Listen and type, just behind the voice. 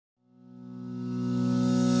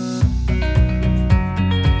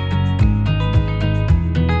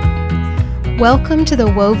Welcome to the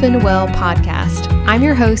Woven Well podcast. I'm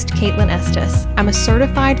your host, Caitlin Estes. I'm a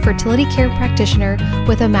certified fertility care practitioner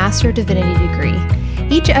with a Master of Divinity degree.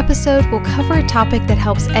 Each episode will cover a topic that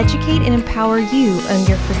helps educate and empower you on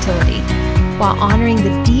your fertility, while honoring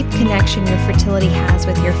the deep connection your fertility has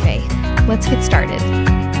with your faith. Let's get started.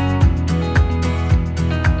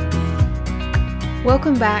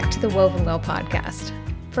 Welcome back to the Woven Well podcast.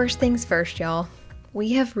 First things first, y'all.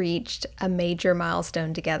 We have reached a major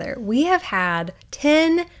milestone together. We have had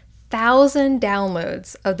 10,000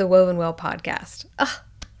 downloads of the Woven Well podcast.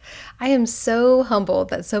 I am so humbled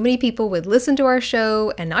that so many people would listen to our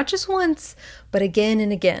show, and not just once, but again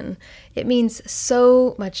and again. It means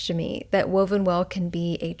so much to me that Woven Well can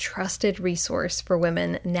be a trusted resource for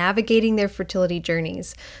women navigating their fertility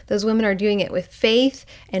journeys. Those women are doing it with faith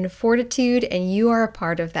and fortitude, and you are a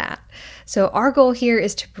part of that. So our goal here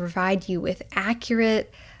is to provide you with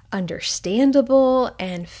accurate, understandable,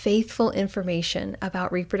 and faithful information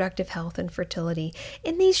about reproductive health and fertility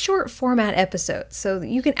in these short format episodes so that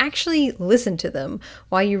you can actually listen to them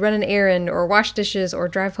while you run an errand or wash dishes or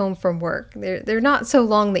drive home from work. They're not so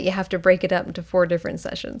long that you have to break it up into 4 different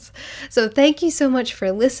sessions. So thank you so much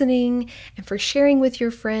for listening and for sharing with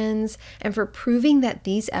your friends and for proving that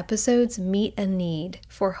these episodes meet a need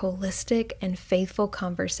for holistic and faithful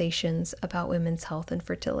conversations about women's health and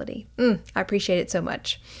fertility. I appreciate it so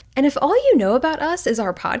much. And if all you know about us is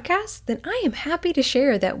our podcast, then I am happy to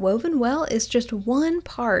share that Woven Well is just one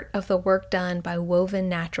part of the work done by Woven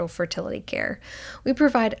Natural Fertility Care. We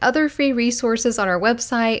provide other free resources on our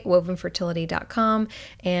website, wovenfertility.com,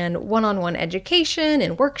 and one-on-one education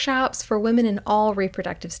and workshops for women in all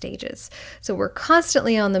reproductive stages. So we're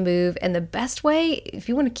constantly on the move, and the best way, if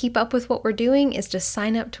you want to keep up with what we're doing, is to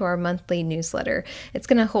sign up to our monthly newsletter. It's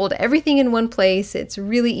going to hold everything in one place. It's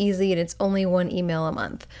really easy, and it's only 1 email a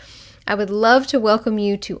month. I would love to welcome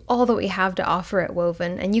you to all that we have to offer at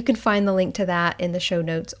Woven, and you can find the link to that in the show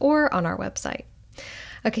notes or on our website.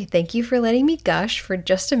 Okay, thank you for letting me gush for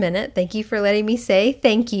just a minute. Thank you for letting me say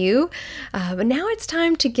thank you. But now it's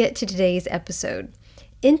time to get to today's episode,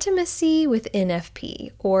 Intimacy with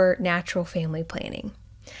NFP, or Natural Family Planning.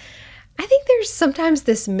 I think there's sometimes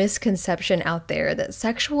this misconception out there that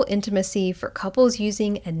sexual intimacy for couples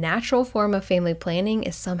using a natural form of family planning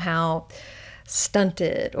is somehow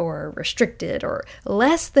stunted or restricted or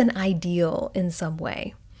less than ideal in some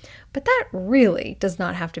way. But that really does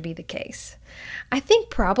not have to be the case. I think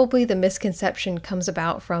probably the misconception comes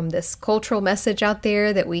about from this cultural message out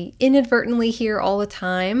there that we inadvertently hear all the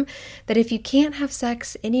time, that if you can't have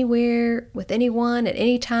sex anywhere with anyone at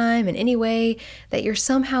any time in any way, that you're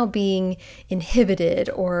somehow being inhibited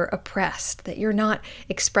or oppressed, that you're not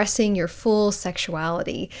expressing your full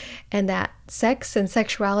sexuality, and that sex and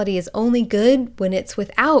sexuality is only good when it's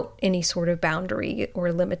without any sort of boundary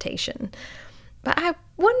or limitation. But I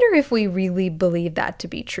wonder if we really believe that to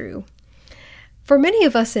be true. For many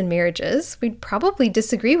of us in marriages, we'd probably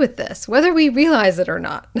disagree with this, whether we realize it or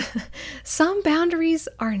not. Some boundaries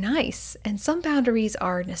are nice, and some boundaries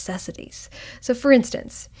are necessities. So for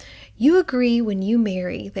instance, you agree when you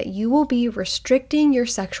marry that you will be restricting your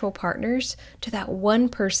sexual partners to that one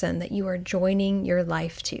person that you are joining your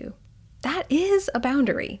life to. That is a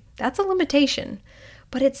boundary. That's a limitation.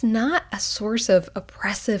 But it's not a source of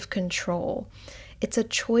oppressive control. It's a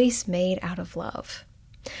choice made out of love.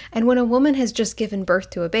 And when a woman has just given birth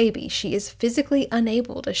to a baby, she is physically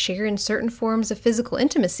unable to share in certain forms of physical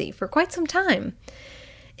intimacy for quite some time.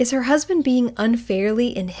 Is her husband being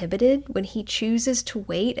unfairly inhibited when he chooses to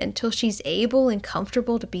wait until she's able and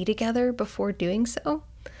comfortable to be together before doing so?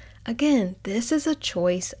 Again, this is a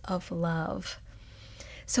choice of love.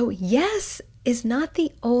 So yes is not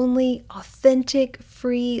the only authentic,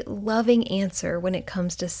 free, loving answer when it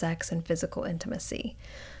comes to sex and physical intimacy.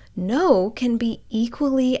 No can be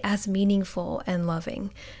equally as meaningful and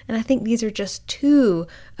loving. And I think these are just 2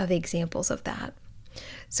 of the examples of that.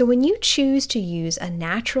 So when you choose to use a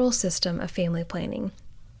natural system of family planning,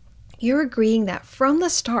 you're agreeing that from the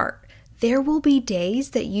start, there will be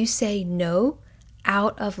days that you say no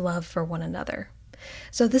out of love for one another.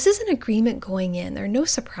 So this is an agreement going in. There are no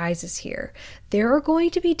surprises here. There are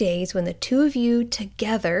going to be days when the 2 of you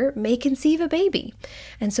together may conceive a baby.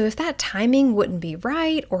 And so if that timing wouldn't be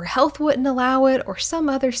right, or health wouldn't allow it, or some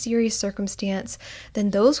other serious circumstance,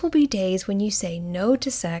 then those will be days when you say no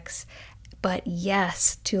to sex, but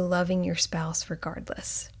yes to loving your spouse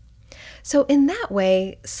regardless. So in that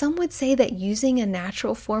way, some would say that using a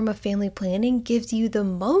natural form of family planning gives you the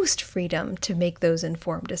most freedom to make those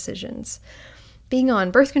informed decisions. Being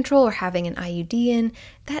on birth control or having an IUD in,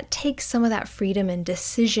 that takes some of that freedom and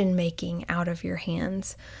decision making out of your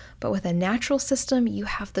hands. But with a natural system, you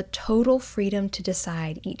have the total freedom to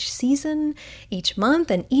decide each season, each month,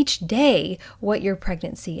 and each day what your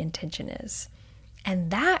pregnancy intention is.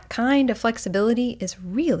 And that kind of flexibility is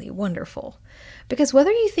really wonderful. Because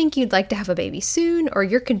whether you think you'd like to have a baby soon or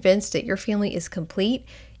you're convinced that your family is complete,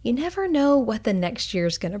 you never know what the next year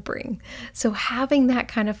is going to bring. So having that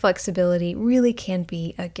kind of flexibility really can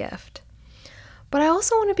be a gift. But I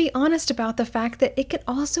also want to be honest about the fact that it can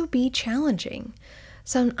also be challenging.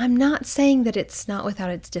 So I'm not saying that it's not without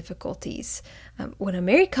its difficulties. When a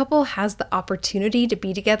married couple has the opportunity to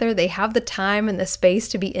be together, they have the time and the space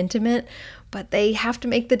to be intimate, but they have to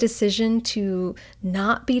make the decision to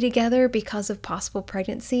not be together because of possible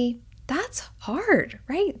pregnancy. That's hard,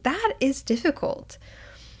 right? That is difficult.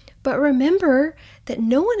 But remember that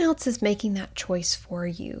no one else is making that choice for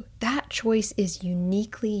you. That choice is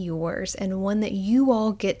uniquely yours and one that you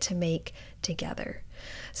all get to make together.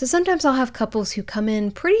 So sometimes I'll have couples who come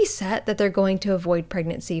in pretty set that they're going to avoid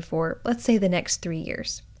pregnancy for, let's say, the next 3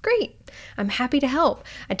 years. Great. I'm happy to help.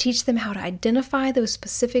 I teach them how to identify those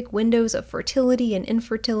specific windows of fertility and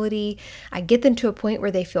infertility. I get them to a point where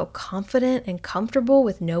they feel confident and comfortable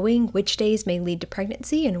with knowing which days may lead to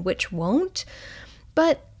pregnancy and which won't.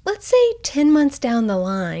 But let's say 10 months down the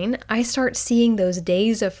line, I start seeing those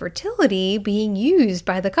days of fertility being used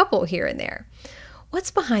by the couple here and there. What's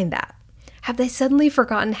behind that? Have they suddenly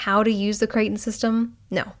forgotten how to use the Creighton system?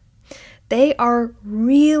 No. They are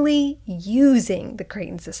really using the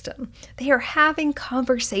Creighton system. They are having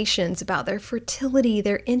conversations about their fertility,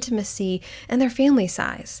 their intimacy, and their family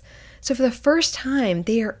size. So for the first time,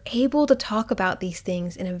 they are able to talk about these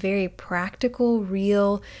things in a very practical,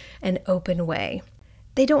 real, and open way.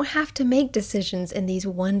 They don't have to make decisions in these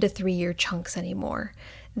 1 to 3 year chunks anymore.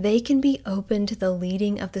 They can be open to the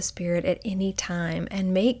leading of the Spirit at any time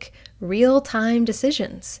and make real-time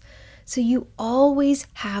decisions. So you always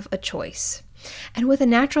have a choice. And with a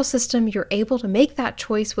natural system, you're able to make that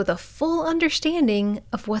choice with a full understanding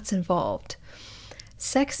of what's involved.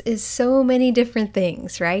 Sex is so many different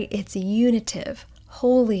things, right? It's unitive,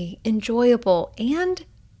 holy, enjoyable, and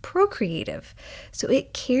procreative. So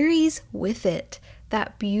it carries with it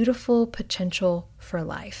that beautiful potential for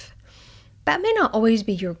life. That may not always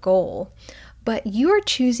be your goal, but you are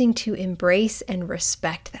choosing to embrace and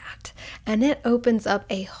respect that, and it opens up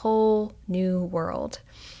a whole new world.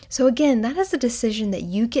 So again, that is a decision that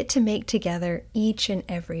you get to make together each and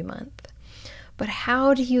every month. But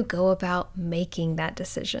how do you go about making that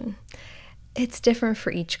decision? It's different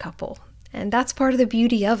for each couple, and that's part of the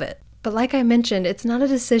beauty of it. But like I mentioned, it's not a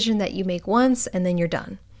decision that you make once and then you're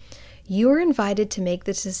done. You are invited to make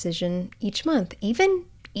this decision each month, even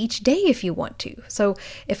each day if you want to. So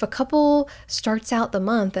if a couple starts out the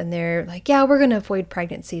month and they're like, yeah, we're going to avoid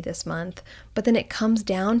pregnancy this month, but then it comes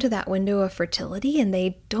down to that window of fertility and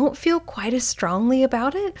they don't feel quite as strongly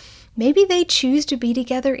about it, maybe they choose to be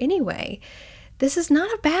together anyway. This is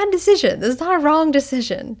not a bad decision. This is not a wrong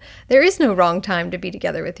decision. There is no wrong time to be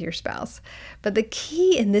together with your spouse. But the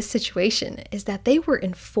key in this situation is that they were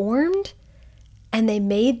informed and they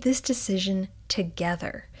made this decision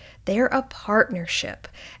together. They're a partnership,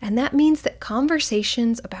 and that means that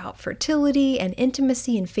conversations about fertility and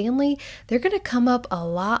intimacy and family, they're going to come up a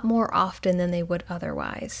lot more often than they would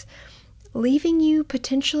otherwise, leaving you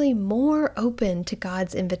potentially more open to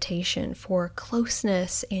God's invitation for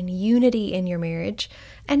closeness and unity in your marriage,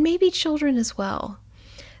 and maybe children as well.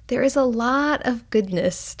 There is a lot of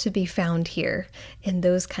goodness to be found here in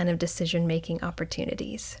those kind of decision-making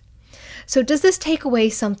opportunities. So does this take away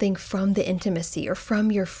something from the intimacy or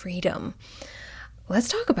from your freedom? Let's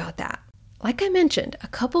talk about that. Like I mentioned, a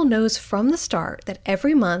couple knows from the start that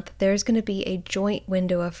every month there's going to be a joint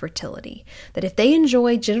window of fertility, that if they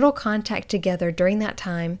enjoy genital contact together during that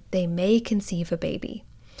time, they may conceive a baby.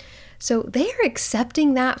 So they are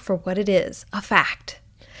accepting that for what it is, a fact.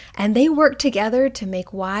 And they work together to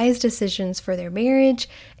make wise decisions for their marriage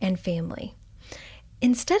and family.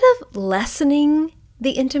 Instead of lessening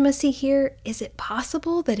the intimacy here, is it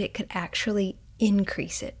possible that it could actually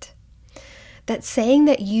increase it? That saying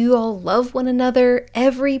that you all love one another,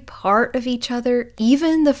 every part of each other,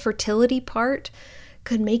 even the fertility part,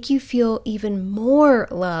 could make you feel even more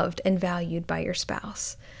loved and valued by your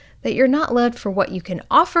spouse. That you're not loved for what you can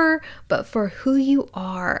offer, but for who you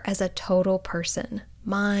are as a total person,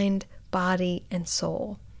 mind, body, and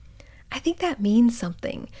soul. I think that means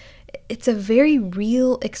something. It's a very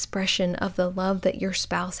real expression of the love that your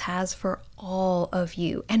spouse has for all of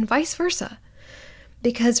you, and vice versa.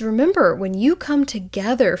 Because remember, when you come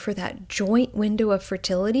together for that joint window of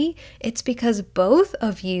fertility, it's because both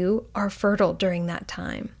of you are fertile during that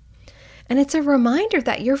time. And it's a reminder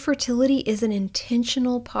that your fertility is an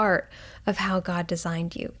intentional part of how God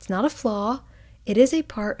designed you. It's not a flaw. It is a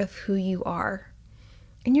part of who you are.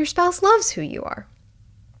 And your spouse loves who you are.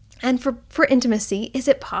 And for intimacy, is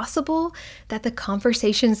it possible that the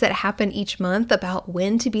conversations that happen each month about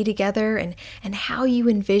when to be together and how you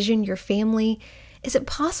envision your family, is it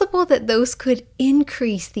possible that those could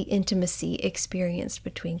increase the intimacy experienced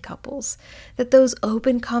between couples? That those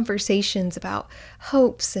open conversations about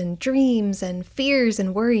hopes and dreams and fears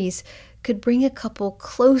and worries could bring a couple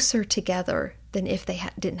closer together than if they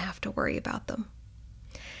didn't have to worry about them?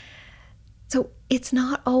 So it's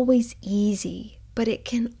not always easy, but it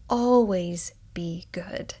can always be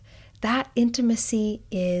good. That intimacy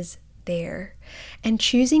is there. And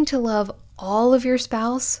choosing to love all of your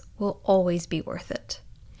spouse will always be worth it.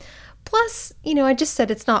 Plus, I just said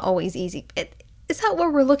it's not always easy. Is that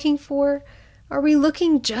what we're looking for? Are we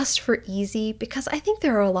looking just for easy? Because I think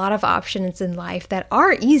there are a lot of options in life that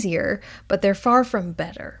are easier, but they're far from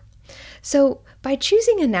better. So by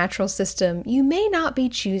choosing a natural system, you may not be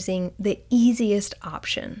choosing the easiest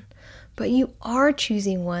option, but you are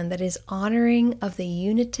choosing one that is honoring of the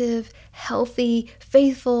unitive, healthy,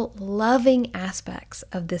 faithful, loving aspects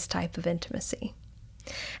of this type of intimacy.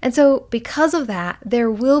 And so because of that,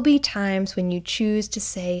 there will be times when you choose to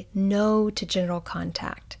say no to genital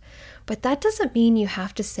contact. But that doesn't mean you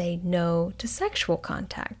have to say no to sexual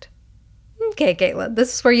contact. Okay, Caitlin,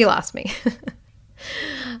 this is where you lost me.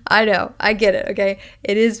 I know, I get it, okay?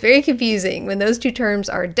 It is very confusing when those two terms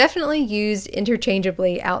are definitely used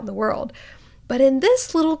interchangeably out in the world. But in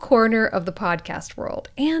this little corner of the podcast world,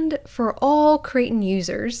 and for all Creighton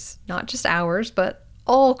users, not just ours, but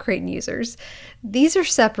all Creighton users, these are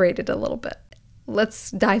separated a little bit.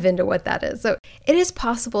 Let's dive into what that is. So it is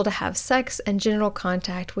possible to have sex and genital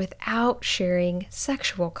contact without sharing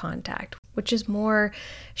sexual contact, which is more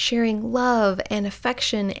sharing love and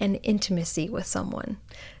affection and intimacy with someone.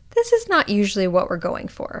 This is not usually what we're going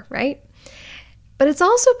for, right? But it's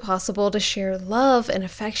also possible to share love and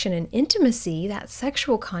affection and intimacy, that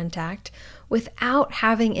sexual contact, without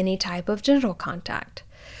having any type of genital contact.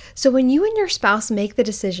 So when you and your spouse make the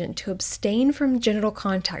decision to abstain from genital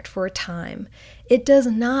contact for a time, it does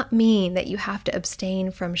not mean that you have to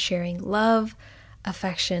abstain from sharing love,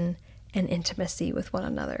 affection, and intimacy with one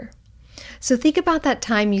another. So think about that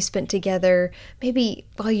time you spent together, maybe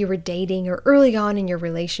while you were dating or early on in your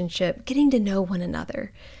relationship, getting to know one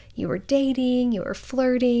another. You were dating, you were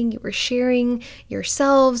flirting, you were sharing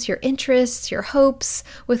yourselves, your interests, your hopes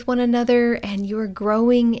with one another, and you were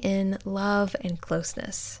growing in love and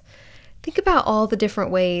closeness. Think about all the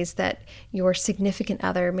different ways that your significant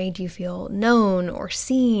other made you feel known or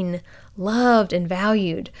seen, loved, and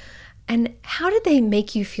valued. And how did they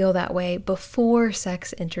make you feel that way before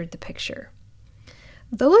sex entered the picture?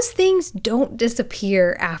 Those things don't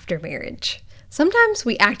disappear after marriage. Sometimes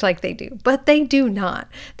we act like they do, but they do not.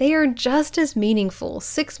 They are just as meaningful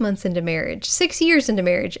 6 months into marriage, 6 years into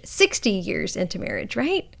marriage, 60 years into marriage,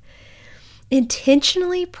 right?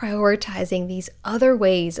 Intentionally prioritizing these other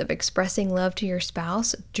ways of expressing love to your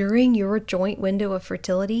spouse during your joint window of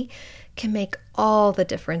fertility can make all the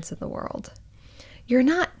difference in the world. You're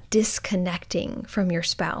not disconnecting from your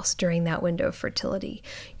spouse during that window of fertility.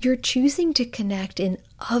 You're choosing to connect in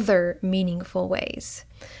other meaningful ways.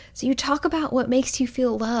 So you talk about what makes you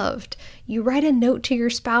feel loved. You write a note to your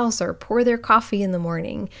spouse or pour their coffee in the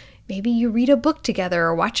morning. Maybe you read a book together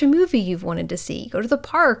or watch a movie you've wanted to see, go to the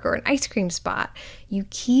park or an ice cream spot. You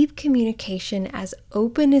keep communication as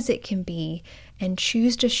open as it can be and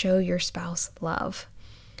choose to show your spouse love.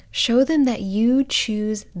 Show them that you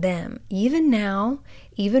choose them, even now,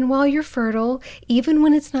 even while you're fertile, even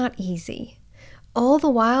when it's not easy. All the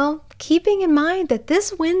while, keeping in mind that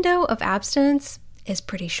this window of abstinence is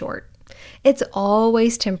pretty short. It's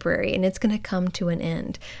always temporary and it's going to come to an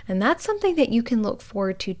end. And that's something that you can look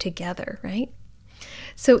forward to together, right?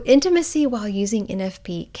 So intimacy while using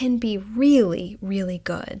NFP can be really, really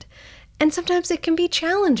good. And sometimes it can be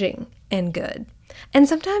challenging and good. And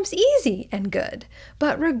sometimes easy and good.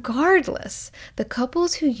 But regardless, the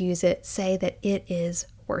couples who use it say that it is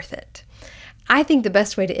worth it. I think the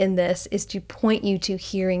best way to end this is to point you to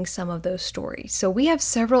hearing some of those stories. So we have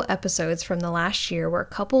several episodes from the last year where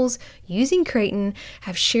couples using Creighton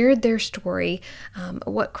have shared their story,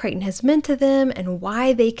 what Creighton has meant to them, and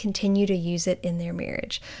why they continue to use it in their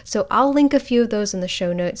marriage. So I'll link a few of those in the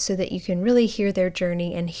show notes so that you can really hear their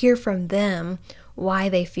journey and hear from them why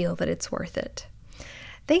they feel that it's worth it.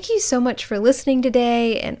 Thank you so much for listening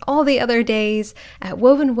today and all the other days. At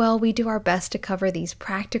Woven Well, we do our best to cover these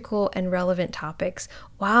practical and relevant topics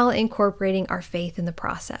while incorporating our faith in the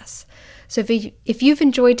process. So if you've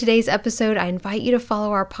enjoyed today's episode, I invite you to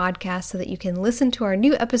follow our podcast so that you can listen to our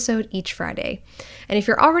new episode each Friday. And if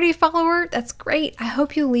you're already a follower, that's great. I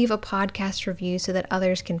hope you leave a podcast review so that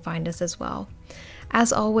others can find us as well.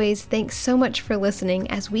 As always, thanks so much for listening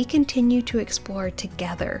as we continue to explore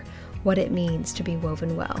together what it means to be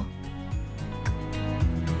woven well.